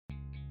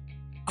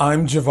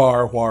I'm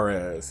Javar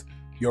Juarez,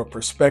 your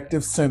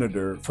prospective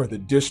senator for the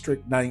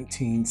District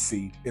 19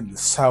 seat in the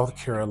South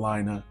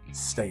Carolina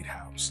State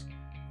House.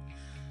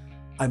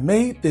 I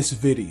made this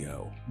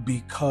video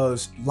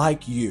because,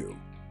 like you,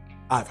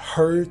 I've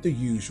heard the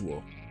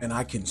usual and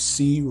I can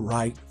see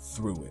right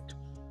through it.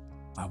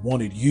 I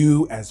wanted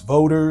you as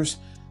voters,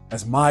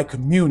 as my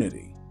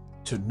community,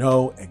 to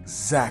know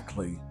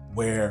exactly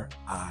where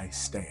I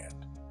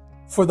stand.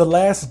 For the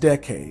last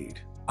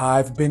decade,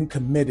 I've been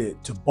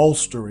committed to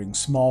bolstering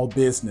small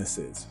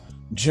businesses,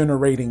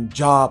 generating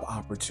job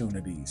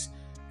opportunities,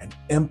 and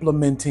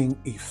implementing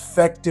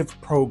effective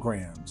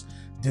programs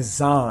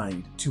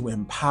designed to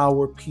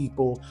empower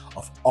people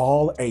of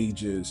all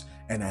ages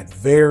and at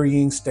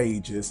varying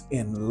stages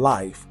in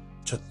life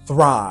to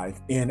thrive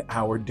in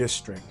our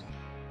district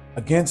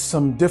against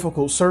some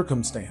difficult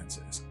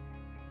circumstances.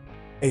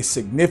 A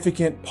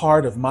significant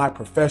part of my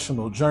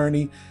professional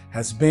journey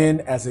has been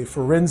as a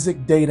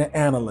forensic data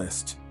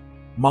analyst,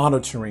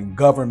 monitoring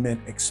government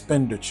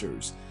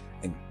expenditures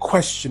and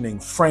questioning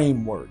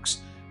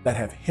frameworks that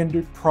have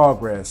hindered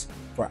progress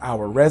for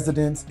our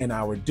residents in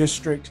our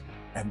district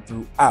and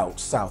throughout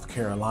South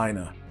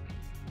Carolina.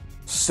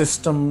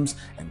 Systems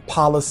and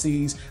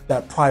policies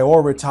that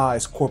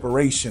prioritize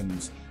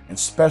corporations and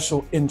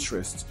special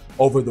interests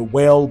over the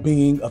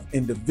well-being of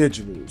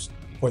individuals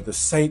for the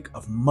sake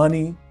of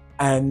money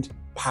and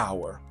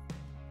power.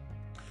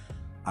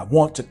 I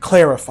want to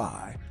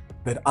clarify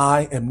that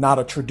I am not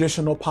a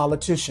traditional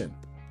politician.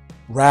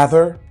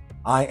 Rather,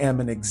 I am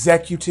an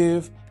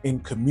executive in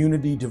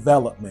community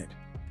development,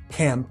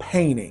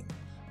 campaigning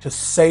to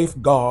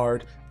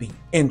safeguard the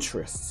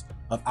interests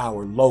of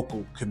our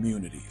local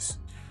communities.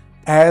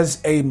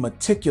 As a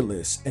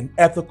meticulous and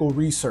ethical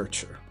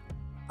researcher,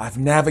 I've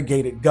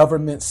navigated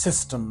government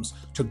systems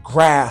to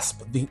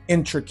grasp the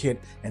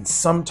intricate and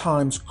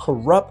sometimes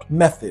corrupt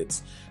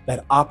methods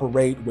that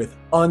operate with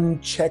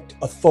unchecked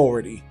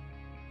authority,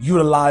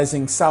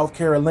 utilizing South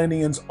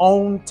Carolinians'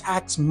 own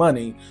tax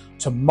money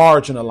to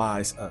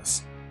marginalize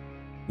us,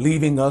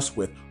 leaving us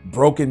with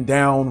broken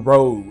down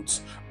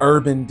roads,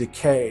 urban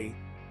decay,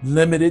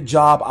 limited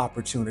job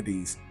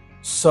opportunities,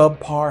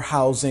 subpar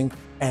housing,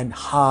 and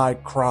high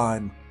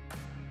crime.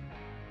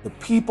 The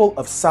people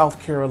of South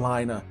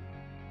Carolina,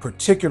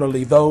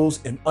 particularly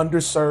those in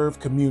underserved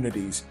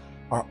communities,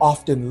 are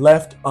often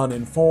left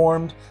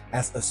uninformed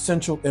as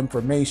essential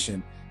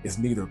information is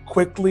neither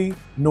quickly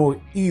nor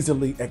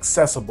easily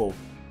accessible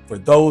for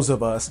those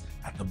of us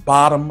at the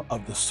bottom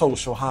of the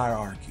social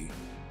hierarchy.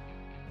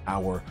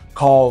 Our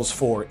calls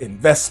for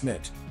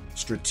investment,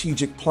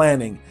 strategic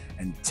planning,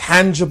 and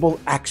tangible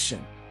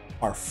action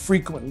are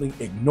frequently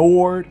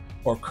ignored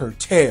or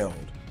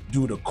curtailed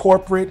due to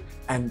corporate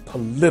and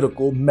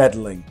political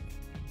meddling.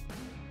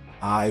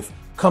 I've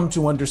come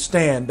to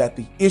understand that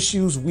the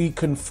issues we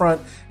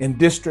confront in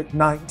District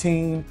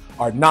 19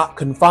 are not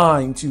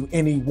confined to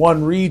any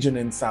one region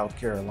in South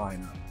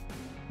Carolina.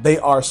 They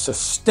are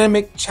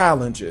systemic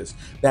challenges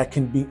that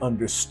can be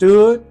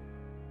understood,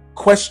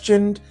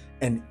 questioned,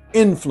 and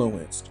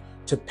influenced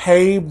to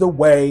pave the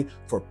way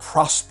for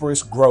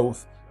prosperous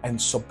growth and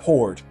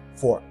support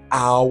for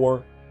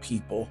our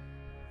people.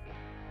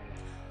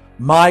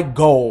 My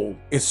goal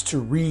is to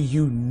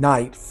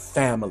reunite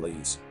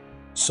families,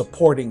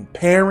 supporting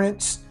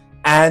parents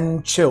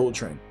and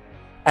children,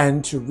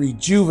 and to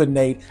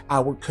rejuvenate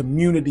our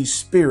community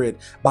spirit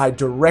by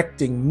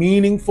directing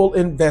meaningful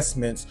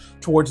investments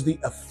towards the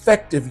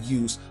effective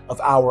use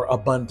of our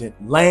abundant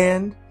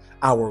land,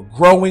 our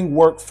growing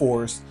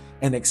workforce,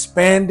 and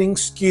expanding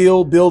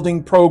skill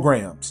building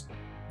programs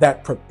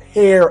that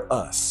prepare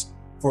us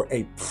for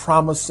a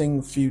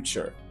promising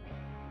future.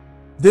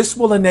 This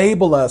will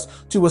enable us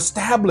to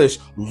establish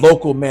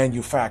local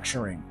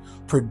manufacturing,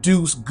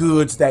 produce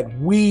goods that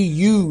we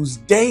use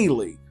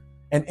daily,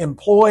 and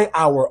employ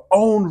our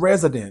own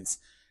residents,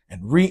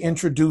 and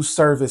reintroduce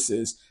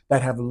services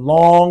that have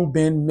long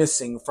been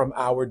missing from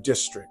our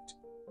district.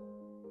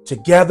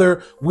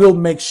 Together, we'll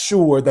make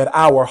sure that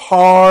our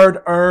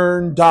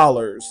hard-earned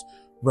dollars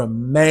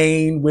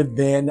remain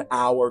within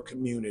our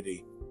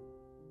community.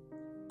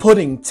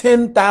 Putting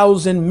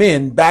 10,000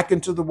 men back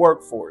into the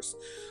workforce,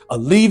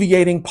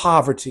 alleviating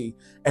poverty,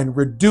 and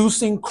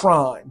reducing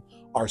crime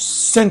are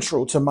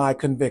central to my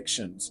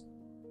convictions.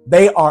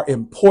 They are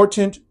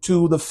important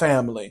to the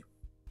family.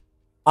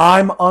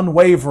 I'm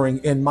unwavering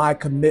in my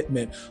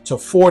commitment to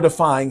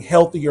fortifying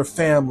healthier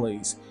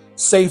families,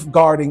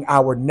 safeguarding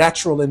our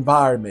natural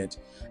environment,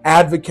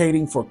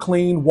 advocating for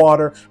clean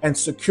water, and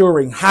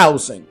securing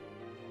housing,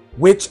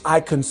 which I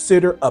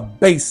consider a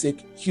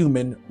basic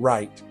human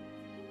right.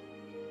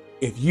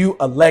 If you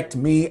elect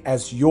me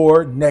as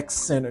your next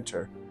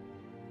senator,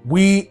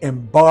 we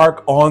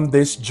embark on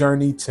this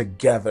journey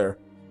together,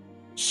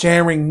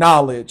 sharing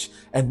knowledge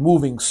and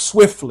moving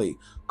swiftly,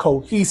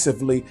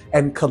 cohesively,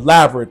 and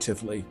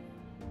collaboratively.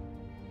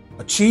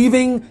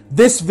 Achieving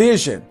this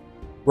vision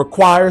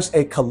requires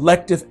a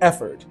collective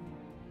effort.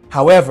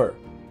 However,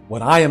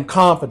 what I am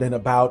confident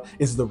about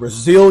is the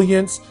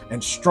resilience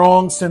and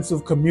strong sense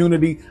of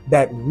community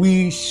that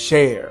we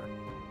share.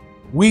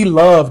 We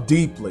love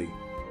deeply,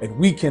 and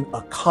we can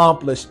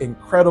accomplish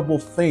incredible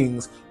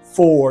things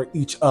for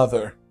each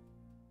other.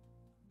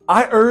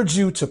 I urge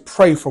you to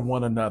pray for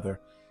one another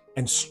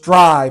and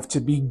strive to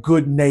be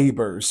good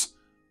neighbors,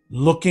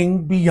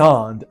 looking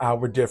beyond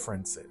our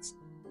differences.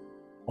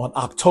 On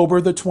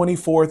October the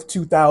 24th,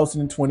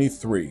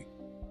 2023,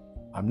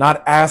 I'm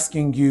not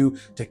asking you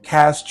to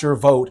cast your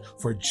vote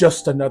for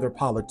just another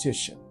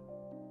politician.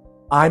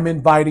 I'm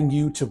inviting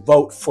you to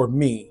vote for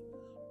me,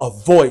 a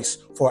voice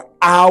for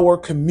our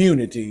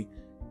community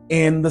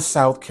in the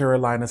South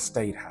Carolina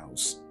State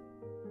House.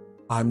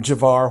 I'm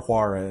Javar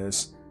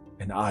Juarez,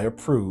 and I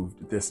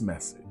approved this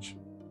message.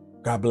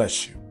 God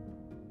bless you.